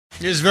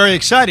It is very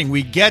exciting.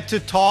 We get to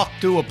talk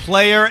to a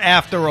player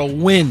after a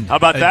win. How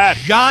about that?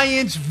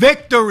 Giants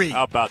victory.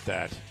 How about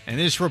that? And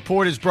this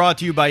report is brought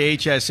to you by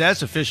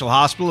HSS, official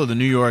hospital of the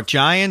New York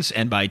Giants,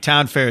 and by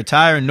Town Fair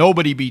Tire.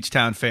 Nobody beats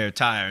Town Fair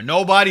Tire.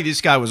 Nobody. This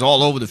guy was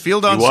all over the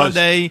field on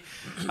Sunday.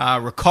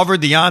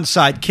 Recovered the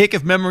onside kick,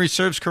 if memory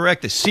serves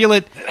correct, to seal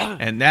it.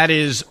 And that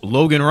is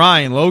Logan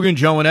Ryan. Logan,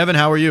 Joe, and Evan,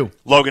 how are you?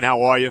 Logan,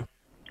 how are you?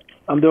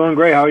 I'm doing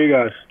great. How are you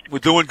guys? We're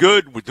doing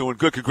good. We're doing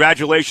good.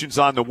 Congratulations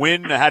on the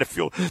win. How to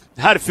feel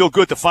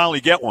good to finally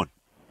get one?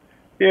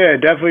 Yeah,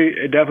 it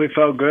definitely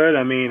felt good.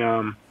 I mean,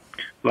 a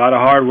lot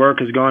of hard work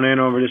has gone in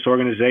over this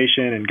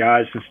organization and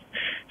guys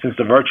since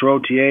the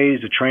virtual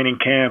OTAs, the training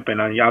camp, and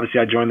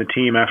obviously I joined the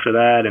team after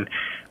that. And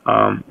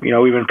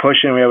we've been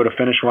pushing. We were able to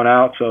finish one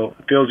out, so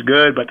it feels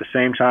good. But at the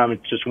same time,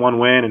 it's just one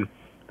win, and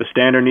the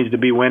standard needs to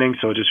be winning.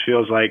 So it just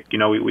feels like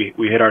we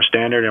hit our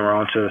standard, and we're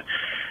on to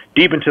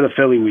deep into the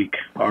Philly week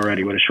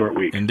already with a short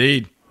week.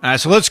 Indeed.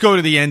 So let's go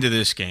to the end of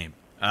this game.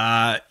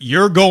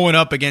 You're going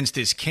up against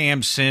this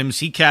Cam Sims.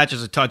 He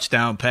catches a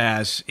touchdown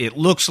pass. It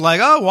looks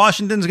like,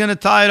 Washington's going to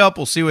tie it up.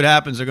 We'll see what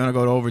happens. They're going to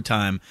go to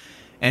overtime.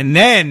 And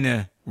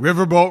then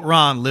Riverboat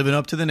Ron, living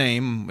up to the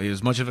name,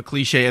 as much of a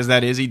cliche as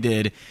that is, he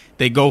did.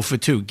 They go for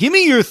two. Give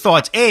me your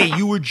thoughts.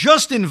 You were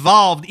just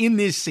involved in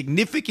this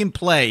significant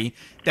play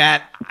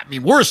that,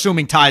 we're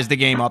assuming ties the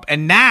game up.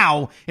 And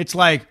now it's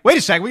like, wait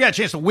a second, we got a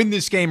chance to win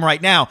this game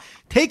right now.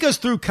 Take us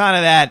through kind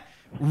of that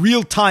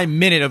real-time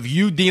minute of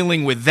you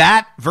dealing with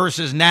that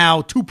versus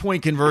now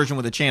 2-point conversion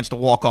with a chance to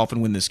walk off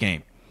and win this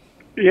game.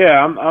 Yeah,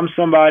 I'm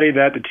somebody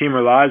that the team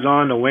relies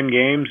on to win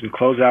games and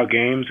close out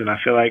games, and I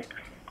feel like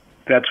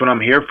that's what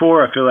I'm here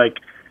for. I feel like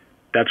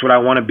that's what I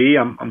want to be.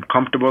 I'm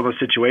comfortable in those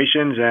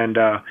situations, and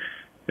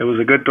it was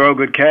a good throw,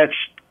 good catch.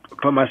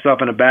 Put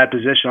myself in a bad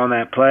position on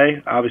that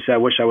play. Obviously, I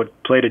wish I would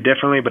have played it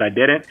differently, but I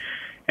didn't.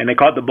 And they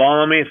caught the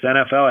ball on me. It's the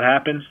NFL. It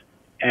happens.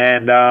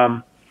 And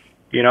I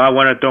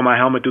wanted to throw my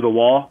helmet through the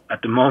wall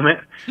at the moment,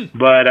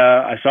 but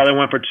I saw they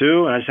went for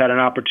two, and I just had an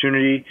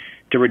opportunity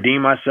to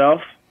redeem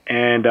myself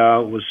and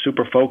was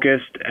super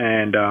focused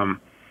and,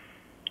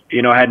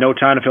 I had no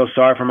time to feel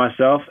sorry for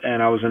myself,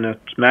 and I was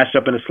matched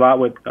up in the slot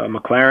with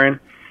McLaren,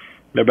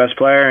 their best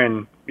player,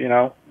 and,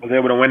 was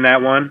able to win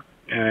that one,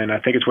 and I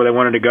think it's where they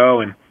wanted to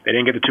go, and they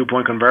didn't get the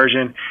 2-point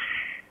conversion.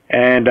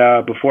 And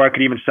before I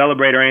could even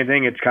celebrate or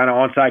anything, it's kind of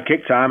onside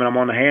kick time, and I'm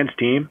on the hands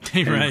team.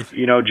 Right.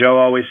 And, Joe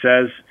always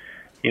says,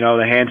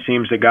 the hands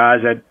team's the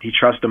guys that he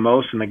trusts the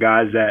most and the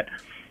guys that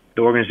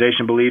the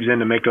organization believes in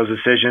to make those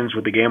decisions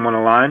with the game on the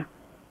line.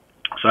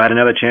 So I had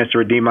another chance to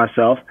redeem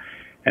myself,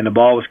 and the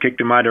ball was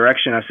kicked in my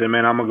direction. I said,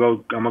 man, I'm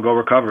gonna go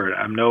recover it.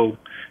 I'm no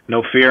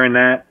fear in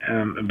that,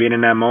 being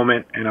in that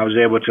moment, and I was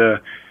able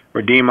to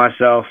redeem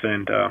myself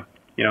and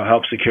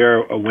help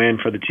secure a win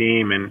for the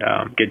team and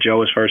get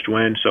Joe his first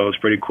win. So it's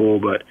pretty cool.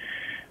 But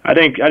I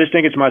just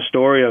think it's my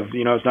story of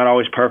it's not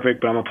always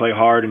perfect, but I'm gonna play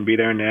hard and be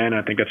there in the end.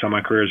 I think that's how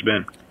my career has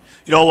been.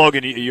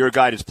 Logan, you're a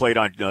guy that's played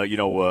on,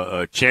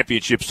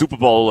 championship, Super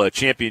Bowl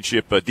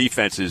championship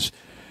defenses.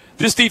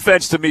 This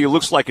defense, to me,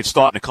 looks like it's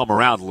starting to come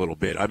around a little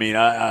bit.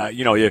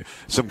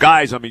 Some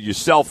guys,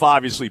 yourself,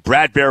 obviously,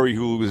 Bradbury,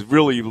 who has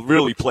really,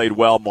 really played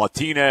well,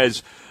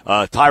 Martinez,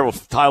 Tyler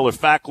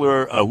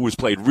Fackler, who has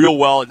played real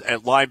well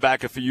at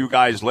linebacker for you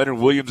guys, Leonard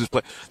Williams has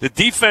played. The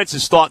defense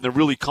is starting to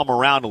really come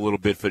around a little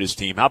bit for this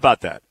team. How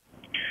about that?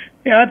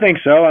 Yeah, I think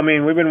so.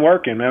 We've been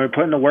working, man. We're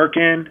putting the work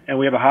in, and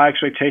we have a high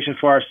expectation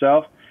for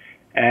ourselves.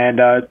 And,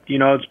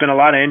 it's been a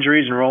lot of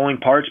injuries and rolling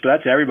parts, but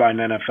that's everybody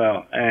in the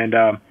NFL. And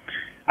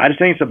I just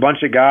think it's a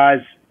bunch of guys,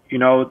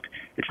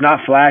 it's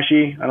not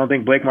flashy. I don't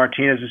think Blake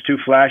Martinez is too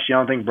flashy. I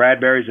don't think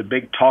Bradbury's a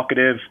big,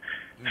 talkative,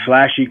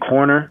 flashy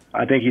corner.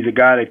 I think he's a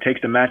guy that takes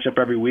the matchup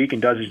every week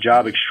and does his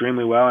job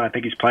extremely well, and I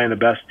think he's playing the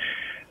best,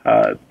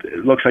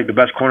 it looks like the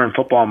best corner in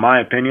football in my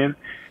opinion.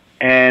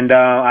 And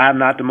I'm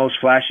not the most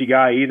flashy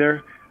guy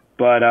either,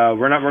 but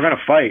we're going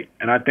to fight.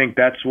 And I think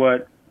that's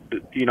what,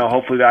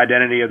 hopefully the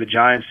identity of the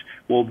Giants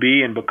will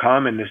be and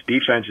become in this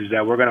defense is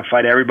that we're going to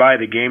fight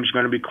everybody. The game's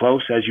going to be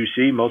close, as you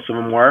see. Most of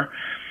them were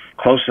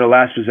close to the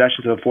last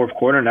possession to the fourth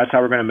quarter, and that's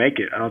how we're going to make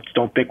it. I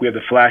don't think we have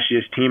the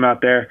flashiest team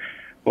out there,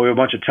 but we have a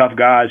bunch of tough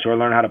guys who are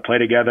learning how to play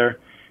together.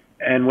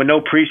 And with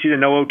no preseason,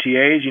 no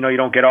OTAs, you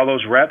don't get all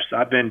those reps.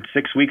 I've been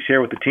 6 weeks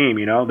here with the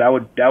team.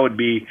 That would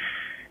be,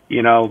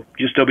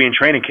 you still be in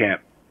training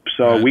camp.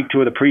 So week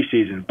 2 of the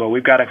preseason, but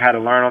we've got to kind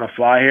of learn on the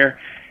fly here,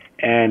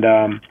 and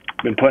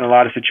been put in a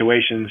lot of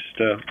situations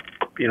to,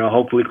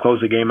 hopefully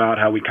close the game out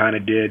how we kind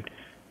of did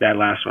that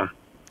last one.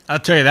 I'll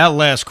tell you, that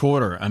last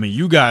quarter,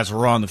 you guys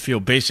were on the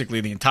field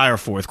basically the entire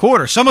fourth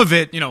quarter. Some of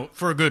it,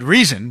 for a good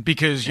reason,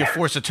 because you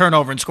forced a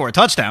turnover and score a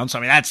touchdown. So,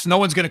 that's no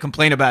one's going to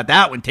complain about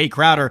that when Tate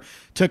Crowder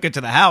took it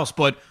to the house.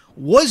 But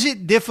was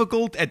it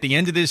difficult at the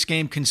end of this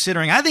game,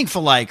 considering I think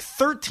for like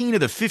 13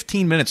 of the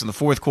 15 minutes in the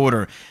fourth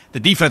quarter, the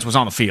defense was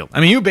on the field?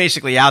 You were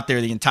basically out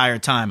there the entire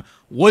time.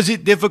 Was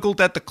it difficult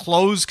at the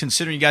close,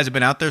 considering you guys have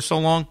been out there so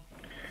long?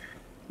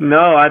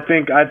 No, I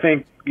think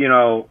there's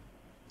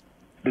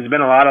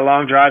been a lot of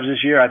long drives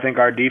this year. I think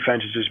our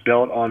defense is just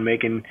built on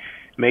making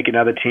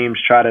other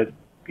teams try to,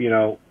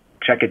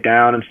 check it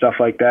down and stuff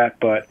like that.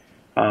 But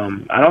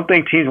I don't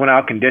think teams want to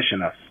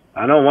out-condition us.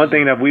 I know one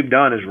thing that we've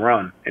done is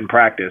run in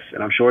practice,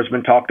 and I'm sure it's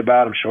been talked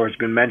about. I'm sure it's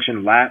been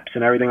mentioned, laps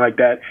and everything like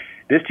that.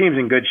 This team's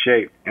in good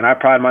shape, and I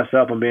pride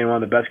myself on being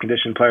one of the best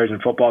conditioned players in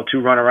football, to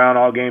run around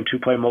all game, to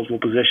play multiple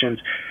positions.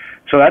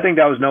 So I think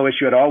that was no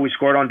issue at all. We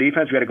scored on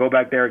defense. We had to go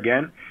back there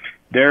again.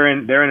 They're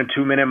in a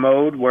 2-minute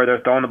mode where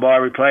they're throwing the ball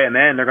every play, and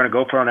then they're going to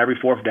go for it on every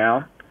fourth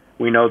down.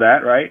 We know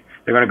that, right?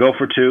 They're going to go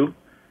for 2.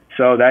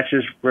 So that's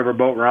just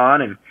Riverboat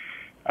Ron, and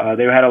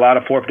they had a lot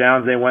of fourth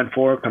downs they went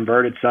for,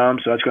 converted some,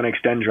 so that's going to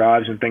extend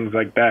drives and things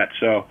like that.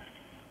 So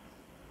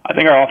I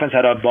think our offense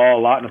had a ball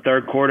a lot in the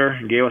third quarter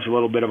and gave us a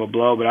little bit of a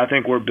blow, but I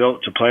think we're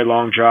built to play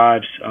long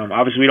drives.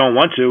 Obviously, we don't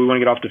want to. We want to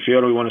get off the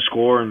field. We want to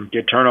score and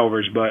get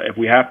turnovers, but if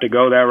we have to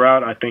go that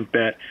route, I think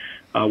that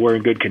we're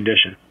in good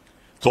condition.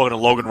 Talking to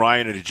Logan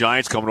Ryan and the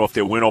Giants coming off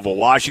their win over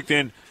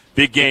Washington.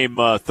 Big game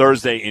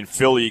Thursday in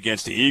Philly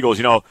against the Eagles.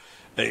 You know,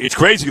 it's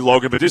crazy,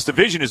 Logan, but this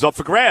division is up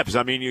for grabs.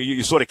 I mean,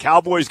 you saw the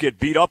Cowboys get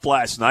beat up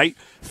last night.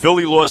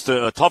 Philly lost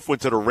a tough one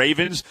to the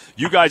Ravens.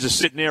 You guys are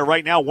sitting there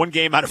right now, one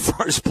game out of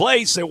first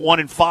place at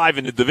 1-5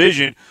 in the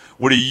division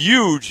with a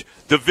huge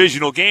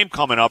divisional game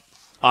coming up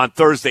on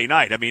Thursday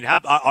night. I mean,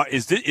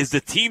 is the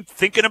team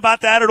thinking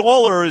about that at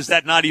all, or is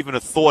that not even a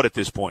thought at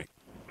this point?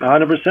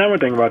 100% we're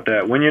thinking about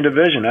that. Win your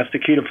division. That's the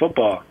key to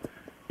football.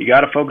 You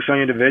got to focus on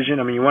your division.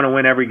 I mean, you want to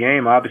win every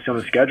game, obviously, on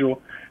the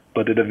schedule,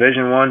 but the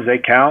division ones, they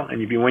count,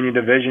 and if you win your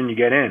division, you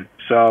get in.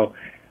 So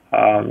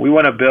we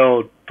want to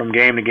build from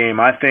game to game.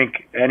 I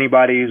think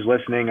anybody who's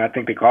listening, I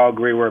think they all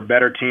agree we're a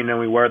better team than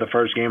we were the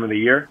first game of the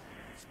year,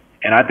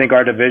 and I think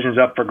our division's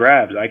up for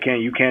grabs.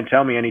 You can't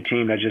tell me any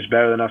team that's just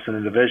better than us in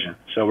the division.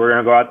 So we're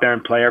going to go out there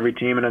and play every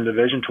team in the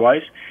division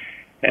twice,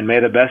 and may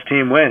the best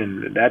team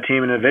win. That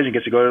team in the division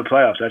gets to go to the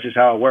playoffs. That's just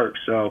how it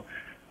works. So,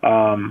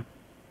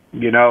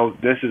 you know,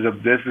 this is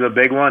a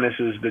big one. This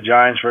is the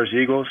Giants versus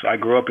Eagles. I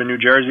grew up in New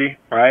Jersey,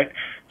 right?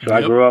 So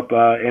I grew up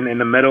in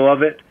the middle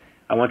of it.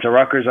 I went to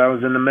Rutgers. I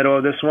was in the middle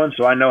of this one,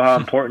 so I know how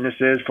important this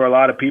is for a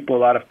lot of people, a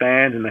lot of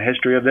fans, and the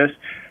history of this.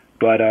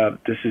 But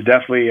this is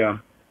definitely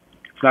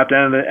it's not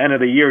the end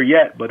of the year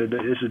yet, but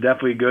this is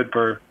definitely good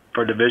for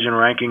division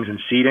rankings and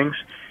seedings,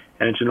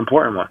 and it's an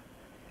important one.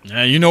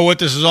 Yeah, you know what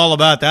this is all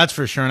about, that's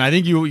for sure. And I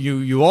think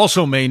you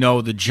also may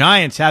know the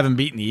Giants haven't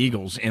beaten the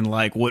Eagles in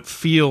like what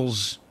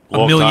feels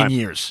a million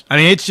years. I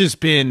mean,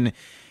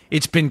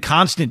 it's been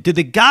constant. Did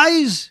the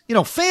guys,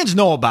 fans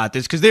know about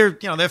this because they're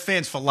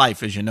fans for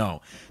life, as you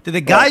know. Did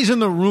the guys in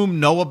the room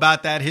know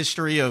about that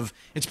history of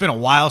it's been a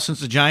while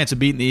since the Giants have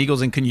beaten the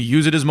Eagles, and can you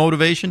use it as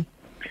motivation?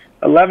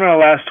 11 of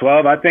the last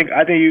 12. I think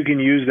you can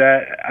use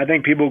that. I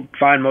think people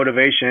find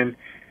motivation,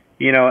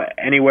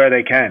 anywhere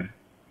they can.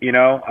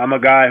 I'm a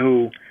guy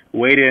who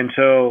waited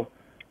until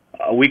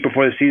a week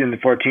before the season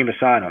for a team to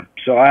sign him.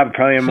 So I have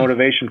plenty of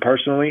motivation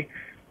personally.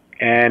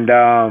 And,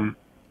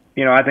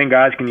 I think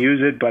guys can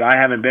use it, but I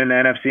haven't been in the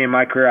NFC in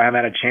my career. I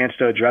haven't had a chance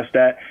to address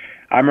that.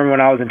 I remember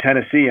when I was in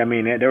Tennessee, I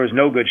mean, there was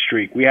no good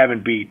streak. We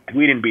didn't beat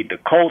the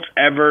Colts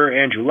ever.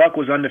 Andrew Luck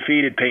was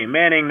undefeated. Peyton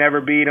Manning never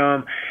beat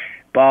him.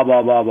 Blah,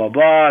 blah, blah, blah,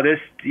 blah. This,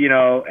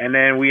 and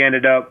then we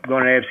ended up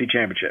going to the AFC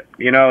Championship.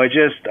 It's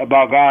just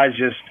about guys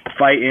just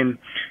fighting,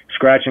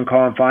 scratching,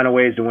 clawing, finding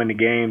ways to win the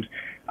games.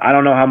 I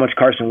don't know how much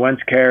Carson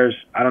Wentz cares.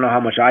 I don't know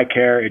how much I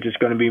care. It's just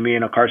going to be me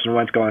and Carson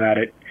Wentz going at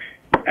it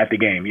at the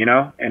game,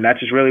 and that's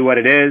just really what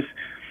it is.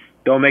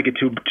 Don't make it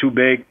too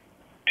big,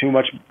 too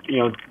much,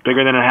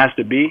 bigger than it has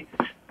to be.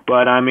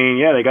 But I mean,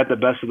 yeah, they got the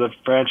best of the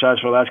franchise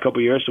for the last couple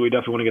of years, so we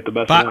definitely want to get the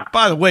best of them.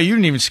 By the way, you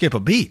didn't even skip a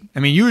beat. I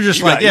mean, you were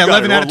just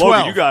 11 out of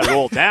 12. You got it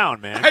all down,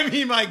 man. I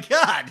mean, my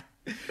God.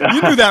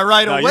 You knew that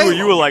right away.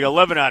 You were like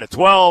 11 out of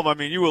 12. I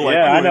mean, you were like,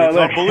 I know. It's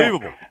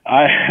unbelievable.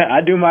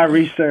 I do my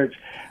research.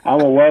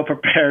 I'm a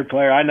well-prepared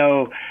player. I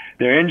know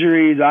their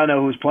injuries. I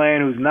know who's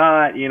playing, who's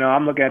not.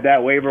 I'm looking at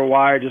that waiver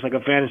wire just like a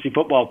fantasy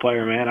football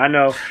player, man. I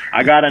know.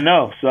 I got to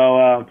know. So,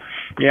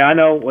 I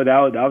know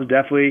that was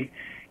definitely,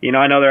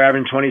 I know they're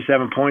averaging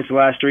 27 points the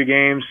last 3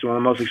 games, one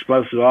of the most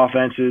explosive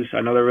offenses.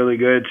 I know they're really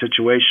good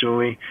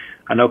situationally.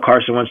 I know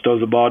Carson Wentz throws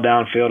the ball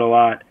downfield a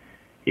lot.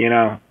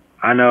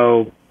 I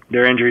know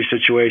their injury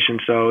situation.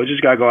 So we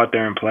just got to go out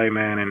there and play,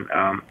 man.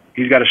 And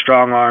he's got a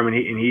strong arm, and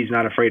he's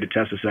not afraid to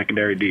test the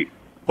secondary deep.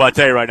 Well, I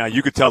tell you right now,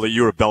 you could tell that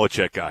you're a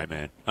Belichick guy,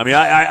 man. I mean,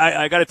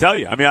 I got to tell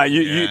you. I mean,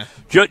 you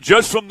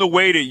just from the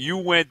way that you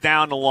went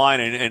down the line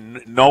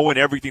and knowing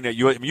everything that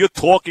you're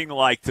talking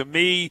like, to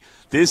me,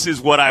 this is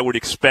what I would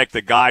expect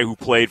a guy who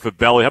played for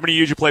Belichick. How many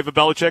years you played for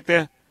Belichick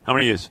there? How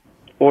many years?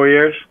 4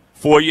 years.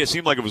 4 years.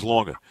 Seemed like it was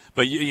longer.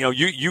 But,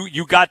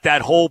 you got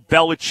that whole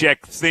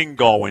Belichick thing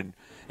going.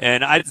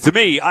 And to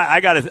me, I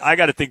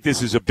gotta think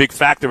this is a big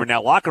factor in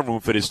that locker room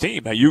for this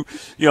team. Now,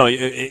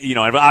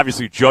 and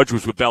obviously Judge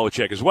was with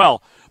Belichick as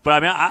well. But I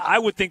mean, I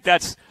would think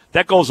that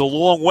goes a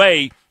long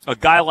way. A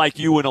guy like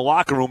you in a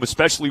locker room,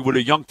 especially with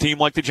a young team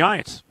like the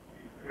Giants.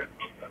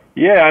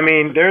 Yeah, I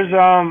mean, there's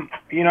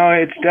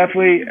it's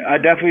definitely. I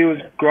definitely was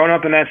growing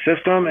up in that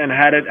system and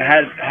had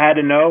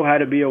to know, had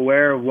to be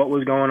aware of what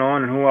was going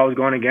on and who I was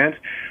going against.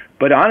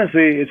 But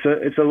honestly,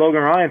 it's a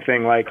Logan Ryan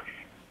thing. Like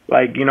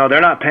Like,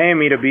 they're not paying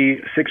me to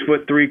be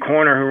 6'3"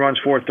 corner who runs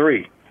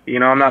 4.3.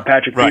 I'm not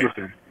Patrick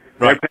Peterson.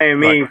 They're paying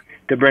me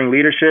to bring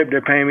leadership.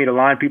 They're paying me to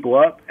line people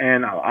up,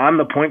 and I'm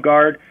the point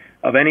guard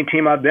of any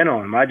team I've been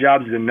on. My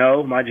job is to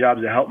know. My job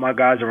is to help my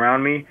guys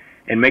around me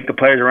and make the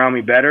players around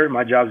me better.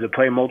 My job is to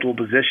play multiple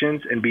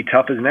positions and be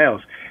tough as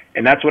nails.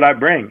 And that's what I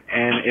bring.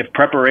 And if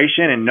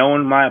preparation and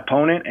knowing my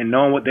opponent and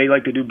knowing what they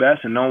like to do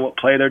best and knowing what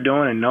play they're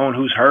doing and knowing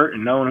who's hurt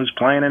and knowing who's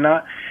playing and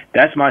not,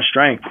 that's my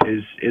strength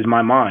is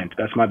my mind.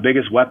 That's my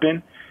biggest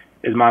weapon,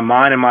 is my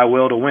mind and my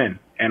will to win.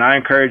 And I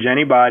encourage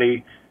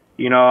anybody,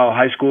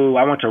 high school,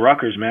 I went to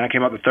Rutgers, man. I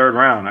came out the third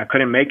round. I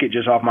couldn't make it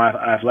just off my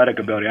athletic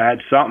ability. I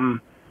had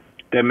something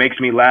that makes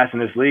me last in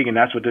this league, and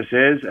that's what this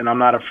is. And I'm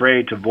not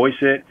afraid to voice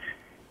it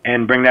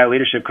and bring that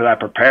leadership because I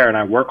prepare and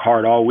I work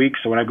hard all week.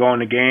 So when I go in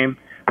the game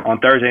on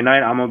Thursday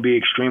night, I'm going to be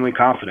extremely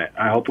confident.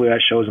 Hopefully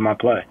that shows in my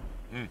play.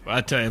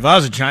 I tell you, if I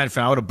was a Giant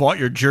fan, I would have bought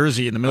your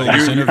jersey in the middle of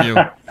this interview.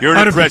 You're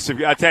an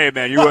impressive. I tell you,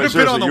 man, you're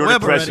an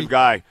impressive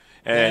guy.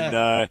 And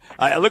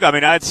I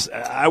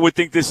would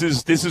think this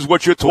is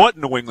what you're taught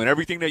in New England.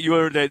 Everything that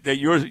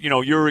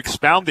you're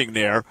expounding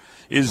there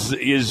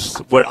is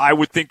what I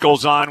would think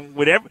goes on.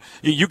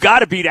 You got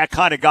to be that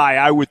kind of guy,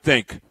 I would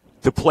think,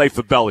 to play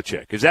for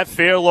Belichick. Is that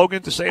fair,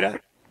 Logan, to say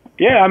that?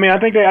 Yeah, I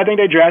think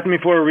they drafted me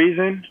for a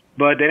reason,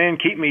 but they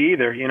didn't keep me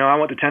either. I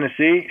went to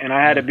Tennessee, and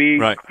I had to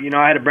be, I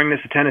had to bring this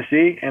to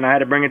Tennessee, and I had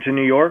to bring it to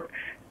New York.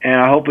 And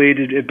hopefully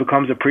it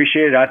becomes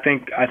appreciated. I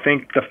think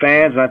the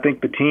fans and I think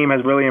the team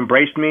has really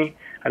embraced me.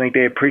 I think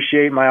they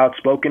appreciate my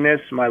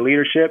outspokenness, my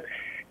leadership.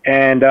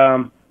 And,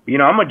 I'm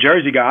a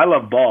Jersey guy. I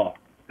love ball.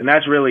 And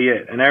that's really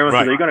it. And everyone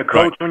says, are you going to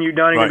coach when you're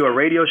done? You're going to do a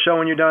radio show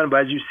when you're done?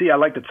 But as you see, I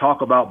like to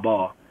talk about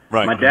ball. Me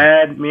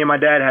and my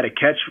dad had a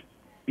catch.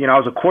 I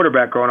was a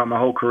quarterback growing up my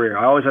whole career.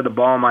 I always had the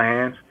ball in my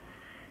hands.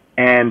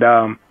 And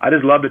I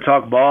just love to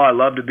talk ball. I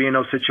love to be in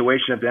those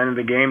situations at the end of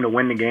the game to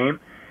win the game.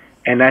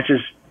 And that's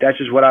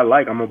just what I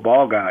like. I'm a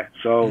ball guy.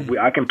 So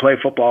I can play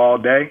football all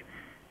day,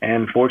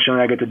 and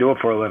fortunately I get to do it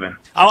for a living.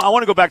 I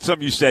want to go back to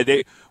something you said.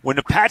 When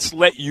the Pats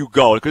let you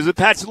go, because the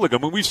Pats, look,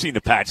 we've seen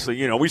the Pats.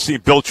 We've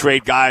seen Bill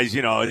trade guys.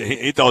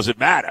 It doesn't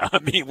matter.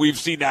 We've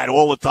seen that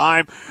all the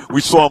time. We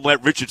saw him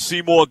let Richard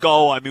Seymour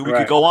go. We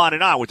could go on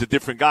and on with the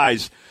different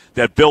guys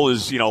that Bill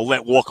has,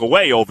 let walk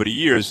away over the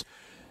years.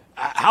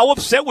 How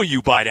upset were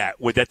you by that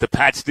the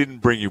Pats didn't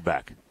bring you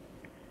back?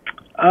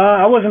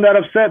 I wasn't that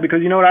upset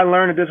because, I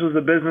learned that this was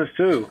a business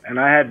too. And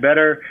I had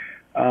better,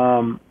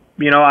 I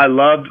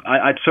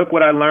took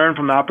what I learned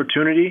from the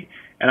opportunity,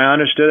 and I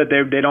understood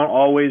that they don't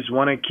always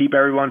want to keep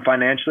everyone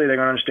financially. They're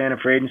going to understand in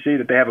free agency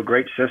that they have a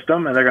great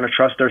system, and they're going to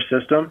trust their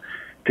system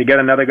to get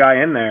another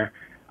guy in there.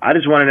 I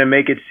just wanted to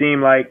make it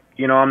seem like,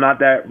 I'm not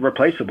that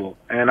replaceable.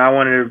 And I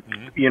wanted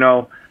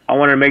to, I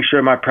wanted to make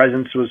sure my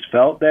presence was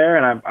felt there.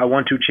 And I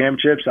won 2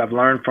 championships. I've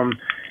learned from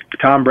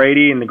Tom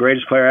Brady and the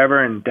greatest player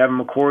ever, and Devin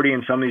McCourty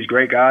and some of these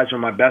great guys who are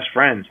my best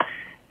friends.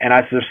 And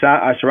I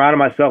surrounded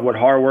myself with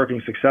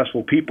hardworking,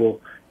 successful people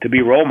to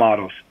be role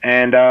models.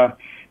 And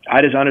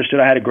I just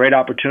understood I had a great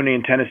opportunity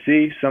in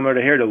Tennessee, similar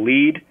to here, to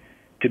lead,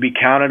 to be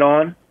counted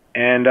on.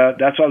 And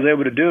that's what I was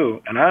able to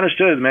do. And I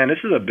understood, man, this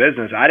is a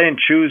business. I didn't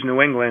choose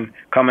New England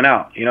coming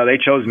out. They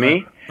chose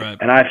me. Right.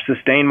 And I've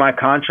sustained my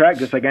contract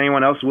just like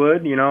anyone else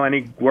would.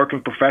 Any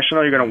working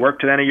professional, you're going to work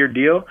to the end of your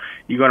deal.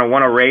 You're going to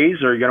want a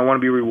raise, or you're going to want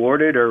to be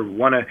rewarded, or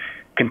want to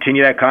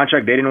continue that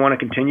contract. They didn't want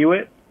to continue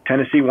it.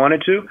 Tennessee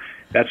wanted to.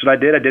 That's what I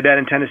did. I did that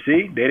in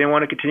Tennessee. They didn't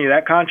want to continue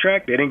that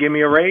contract. They didn't give me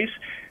a raise.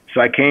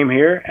 So I came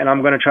here, and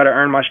I'm going to try to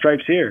earn my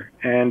stripes here.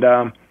 And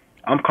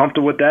I'm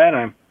comfortable with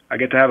that. I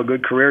get to have a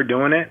good career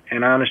doing it,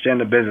 and I understand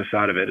the business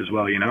side of it as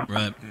well,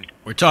 Right.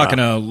 We're talking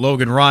to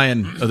Logan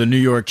Ryan of the New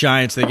York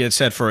Giants. They get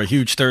set for a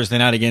huge Thursday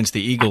night against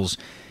the Eagles.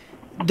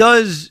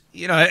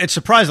 It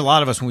surprised a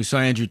lot of us when we saw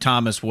Andrew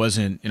Thomas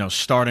wasn't,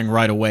 starting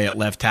right away at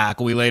left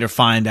tackle. We later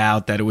find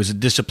out that it was a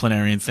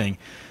disciplinary thing.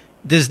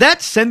 Does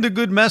that send a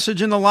good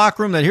message in the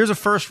locker room that here's a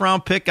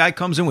first-round pick, guy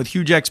comes in with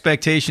huge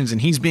expectations,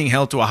 and he's being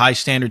held to a high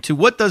standard too?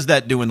 What does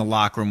that do in the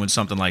locker room when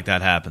something like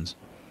that happens?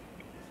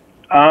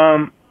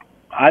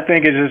 I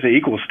think it's just an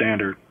equal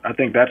standard. I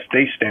think that's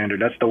the standard.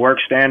 That's the work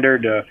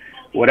standard.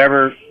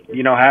 Whatever,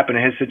 happened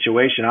in his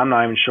situation, I'm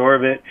not even sure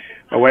of it,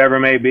 or whatever it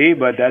may be,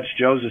 but that's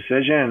Joe's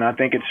decision, and I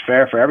think it's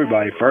fair for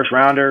everybody. First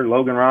rounder,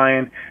 Logan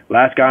Ryan,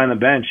 last guy on the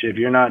bench. If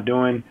you're not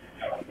doing,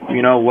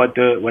 what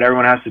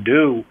everyone has to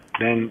do,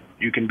 then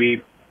you can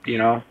be,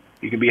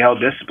 held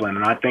disciplined.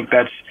 And I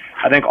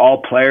think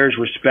all players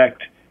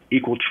respect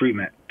equal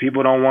treatment.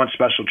 People don't want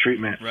special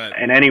treatment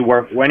in any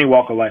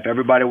walk of life.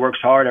 Everybody works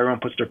hard. Everyone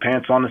puts their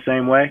pants on the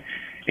same way.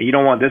 And you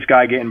don't want this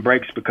guy getting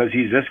breaks because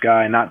he's this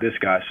guy and not this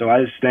guy. So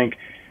I just think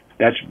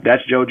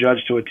that's Joe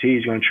Judge to a T.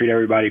 He's going to treat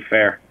everybody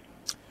fair.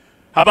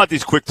 How about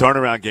these quick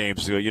turnaround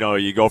games?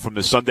 You go from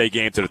the Sunday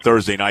game to the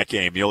Thursday night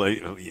game.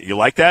 You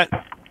like that?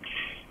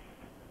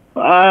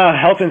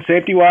 Health and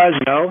safety-wise,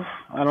 no.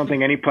 I don't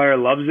think any player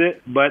loves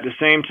it. But at the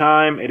same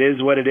time, it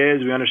is what it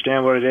is. We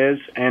understand what it is.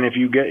 And if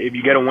you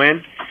get a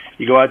win,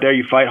 You go out there,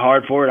 you fight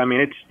hard for it. I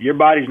mean, your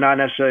body's not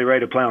necessarily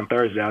ready to play on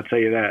Thursday. I'll tell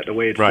you that, the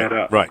way it's set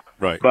up. Right.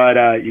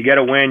 But you get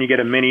a win, you get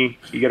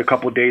a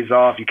couple of days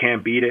off. You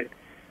can't beat it.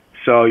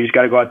 So you just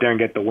got to go out there and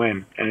get the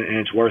win, and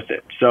it's worth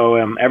it. So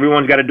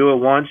everyone's got to do it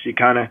once.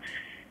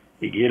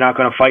 You're not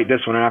going to fight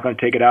this one. You're not going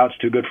to take it out. It's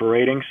too good for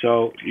ratings.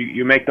 So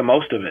you make the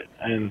most of it.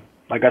 And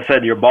like I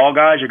said, your ball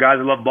guys, your guys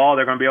that love ball,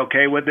 they're going to be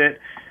okay with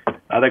it.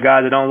 Other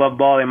guys that don't love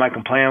ball, they might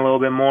complain a little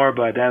bit more.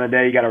 But at the end of the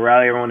day, you got to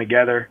rally everyone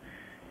together.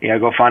 You got to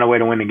go find a way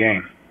to win the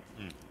game.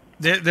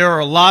 There are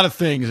a lot of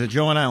things that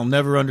Joe and I will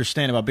never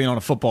understand about being on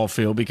a football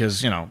field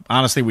because,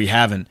 honestly, we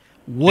haven't.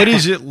 What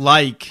is it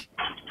like?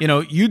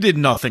 You did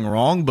nothing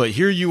wrong, but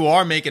here you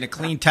are making a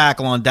clean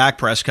tackle on Dak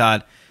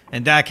Prescott,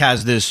 and Dak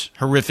has this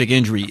horrific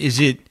injury.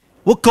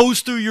 What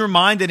goes through your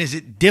mind, and is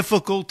it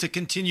difficult to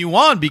continue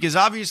on? Because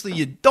obviously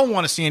you don't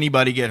want to see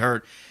anybody get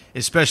hurt,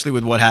 especially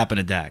with what happened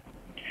to Dak.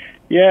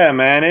 Yeah,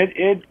 man,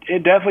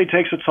 it definitely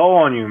takes a toll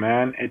on you,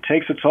 man. It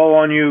takes a toll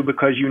on you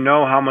because you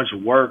know how much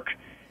work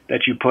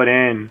that you put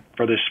in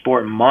for this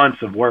sport,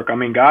 months of work. I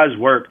mean, guys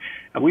work.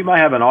 We might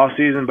have an off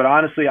season, but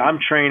honestly, I'm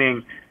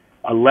training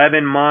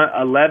 11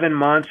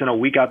 months and a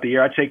week out the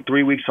year. I take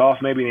 3 weeks off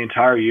maybe the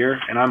entire year,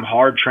 and I'm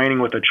hard training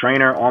with a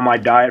trainer on my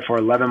diet for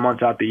 11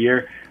 months out the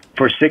year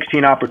for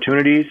 16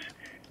 opportunities,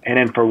 and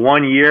then for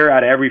 1 year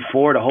out of every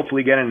 4 to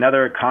hopefully get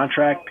another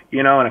contract,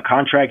 in a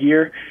contract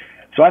year.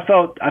 So I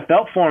felt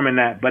for him in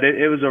that, but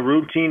it was a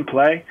routine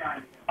play.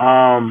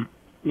 I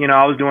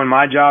was doing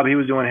my job, he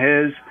was doing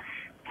his,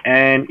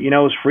 and it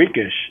was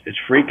freakish. It's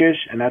freakish,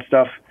 and that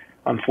stuff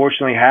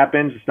unfortunately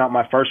happens. It's not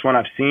my first one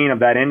I've seen of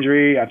that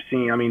injury.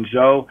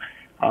 Zoe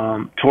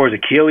tore his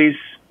Achilles,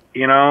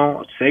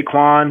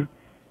 Saquon,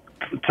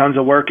 tons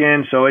of work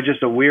in. So it's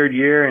just a weird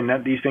year,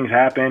 and these things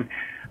happen.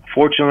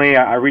 Fortunately,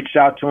 I reached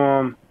out to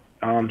him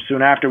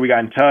soon after. We got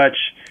in touch.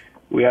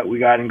 We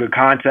got in good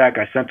contact.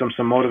 I sent him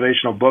some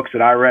motivational books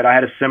that I read. I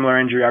had a similar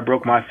injury. I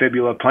broke my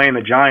fibula playing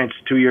the Giants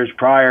 2 years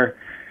prior.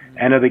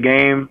 End of the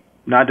game,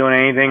 not doing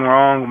anything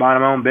wrong,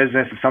 minding my own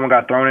business, and someone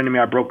got thrown into me.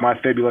 I broke my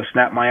fibula,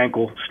 snapped my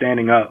ankle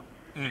standing up.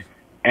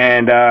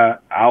 And I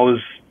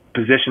was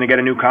positioned to get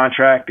a new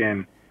contract,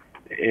 and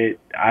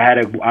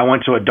I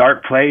went to a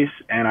dark place,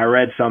 and I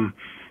read some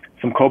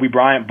Kobe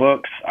Bryant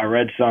books. I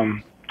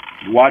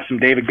watched some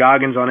David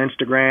Goggins on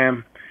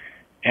Instagram,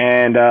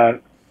 and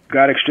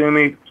got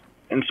extremely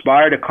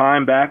inspired to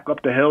climb back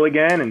up the hill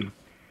again and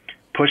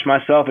push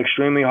myself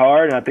extremely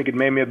hard. And I think it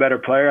made me a better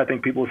player. I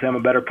think people say I'm a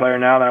better player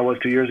now than I was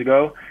 2 years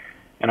ago.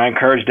 And I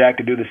encourage Dak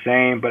to do the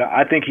same. But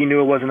I think he knew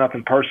it wasn't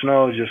nothing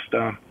personal. It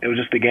was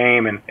just a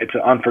game, and it's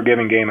an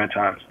unforgiving game at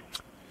times.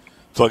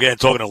 So, again,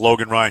 talking to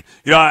Logan Ryan,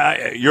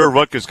 you're a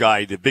Rutgers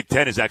guy. The Big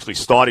Ten is actually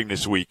starting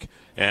this week,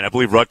 and I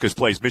believe Rutgers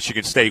plays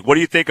Michigan State. What do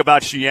you think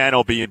about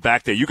Schiano being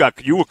back there?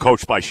 You were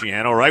coached by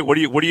Schiano, right? What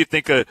do you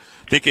think of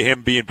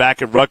him being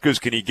back at Rutgers?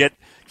 Can he get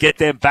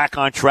them back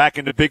on track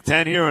in the Big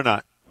Ten here or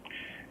not?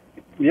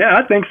 Yeah,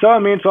 I think so. I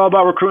mean, it's all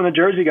about recruiting the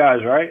Jersey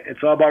guys, right?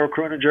 It's all about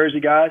recruiting the Jersey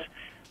guys,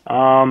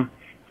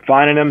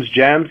 finding them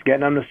gems,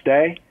 getting them to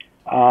stay.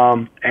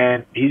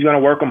 And he's going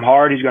to work them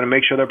hard. He's going to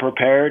make sure they're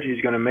prepared.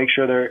 He's going to make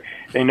sure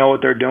they know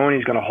what they're doing.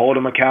 He's going to hold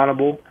them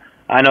accountable.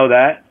 I know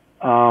that.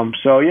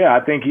 I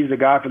think he's the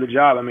guy for the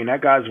job. I mean,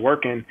 that guy's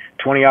working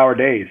 20-hour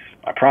days.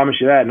 I promise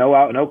you that.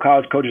 No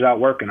college coach is out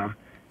working him.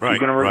 Right, he's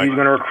going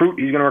to recruit.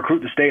 He's going to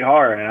recruit the state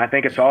hard, and I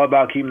think it's all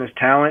about keeping this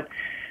talent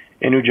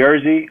in New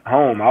Jersey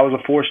home. I was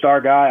a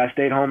 4-star guy. I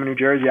stayed home in New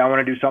Jersey. I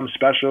want to do something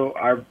special.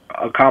 I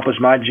accomplished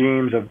my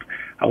dreams of.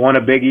 I won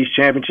a Big East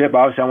championship.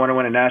 Obviously, I wanted to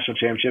win a national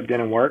championship.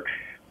 Didn't work,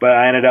 but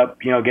I ended up,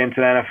 getting to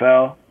the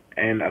NFL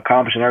and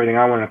accomplishing everything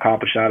I wanted to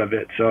accomplish out of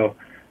it. So,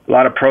 a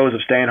lot of pros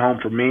of staying home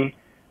for me.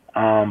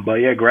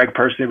 Greg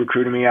personally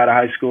recruited me out of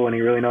high school, and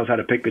he really knows how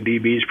to pick the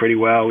DBs pretty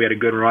well. We had a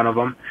good run of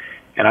them.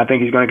 And I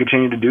think he's going to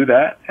continue to do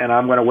that. And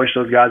I'm going to wish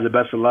those guys the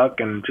best of luck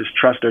and just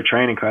trust their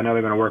training because I know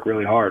they're going to work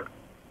really hard.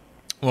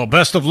 Well,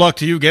 best of luck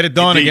to you. Get it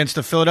done against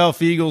the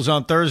Philadelphia Eagles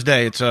on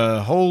Thursday. It's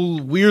a whole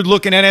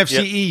weird-looking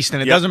NFC East,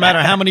 and it doesn't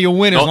matter how many you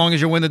win as long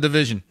as you win the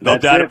division. No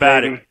doubt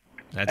about it.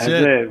 That's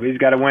it. We just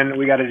got to win.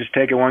 We got to just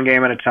take it one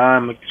game at a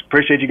time.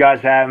 Appreciate you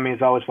guys having me.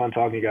 It's always fun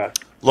talking to you guys.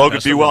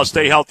 Logan, be well.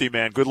 Stay healthy,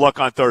 man. Good luck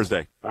on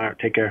Thursday. All right,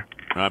 take care.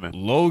 All right, man.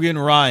 Logan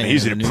Ryan.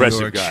 He's an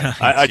impressive guy.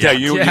 I tell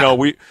you,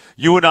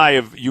 you and I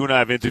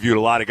have interviewed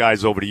a lot of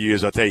guys over the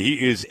years. I'll tell you,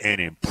 he is an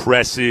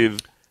impressive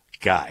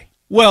guy.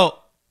 Well,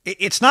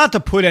 it's not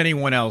to put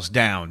anyone else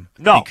down.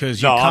 No,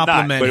 because you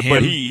compliment him.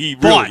 But he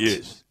really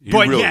is. He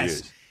really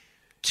is.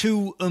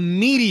 To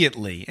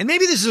immediately, and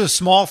maybe this is a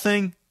small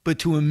thing, but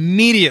to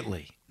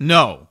immediately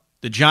know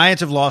the Giants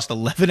have lost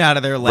 11 out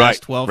of their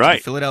last 12 to the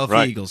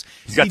Philadelphia Eagles.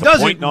 He's got the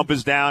point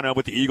numbers down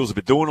what the Eagles have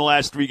been doing the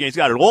last 3 games. He's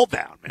got it all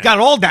down, man. Got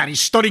it all down. He's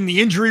studying the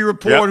injury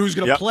report, who's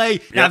going to play.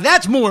 Now,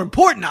 that's more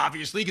important,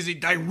 obviously, because it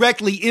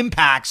directly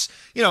impacts,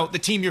 the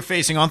team you're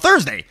facing on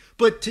Thursday.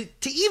 But to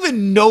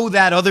even know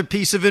that other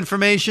piece of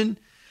information,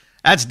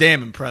 that's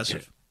damn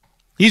impressive.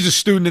 He's a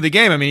student of the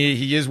game. I mean,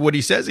 he is what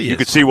he says he is. You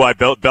could see why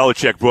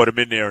Belichick brought him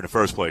in there in the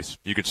first place.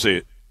 You could see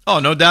it. Oh,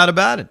 no doubt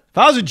about it. If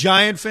I was a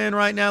Giant fan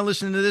right now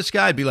listening to this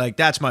guy, I'd be like,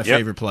 that's my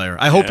favorite player.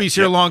 I hope he's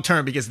here long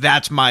term because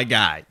that's my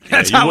guy.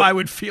 That's how I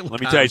would feel. Let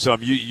me tell you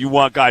something. You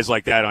want guys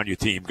like that on your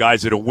team.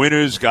 Guys that are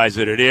winners, guys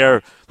that are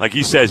there. Like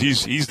he says,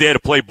 he's there to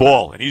play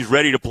ball, and he's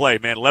ready to play,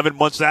 man. 11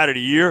 months out of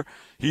the year,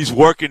 he's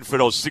working for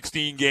those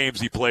 16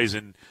 games he plays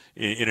in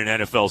an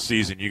NFL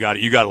season. You got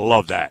to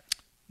love that.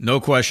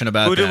 No question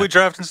about that. Who did we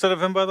draft instead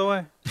of him, by the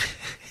way?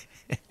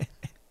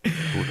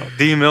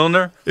 D.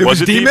 Milner? It was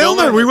D.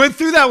 Milner. We went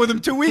through that with him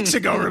 2 weeks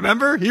ago,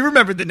 remember? He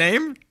remembered the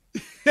name.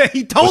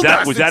 He told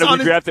us. Was that who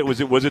we drafted? Was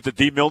it the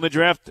D. Milner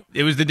draft?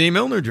 It was the D.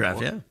 Milner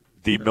draft, yeah.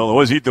 D. Milner.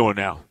 What is he doing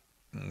now?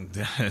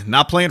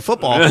 Not playing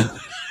football. I'll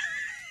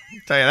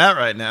tell you that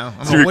right now.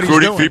 Is he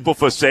recruiting people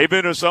for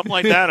Saban or something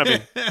like that? I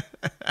mean,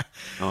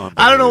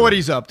 I don't know what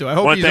he's up to. I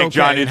hope he's okay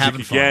John and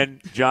having fun.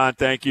 Again, John,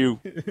 thank you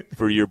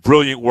for your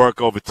brilliant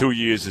work over 2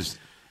 years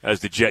as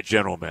the Jet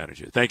general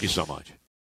manager. Thank you so much.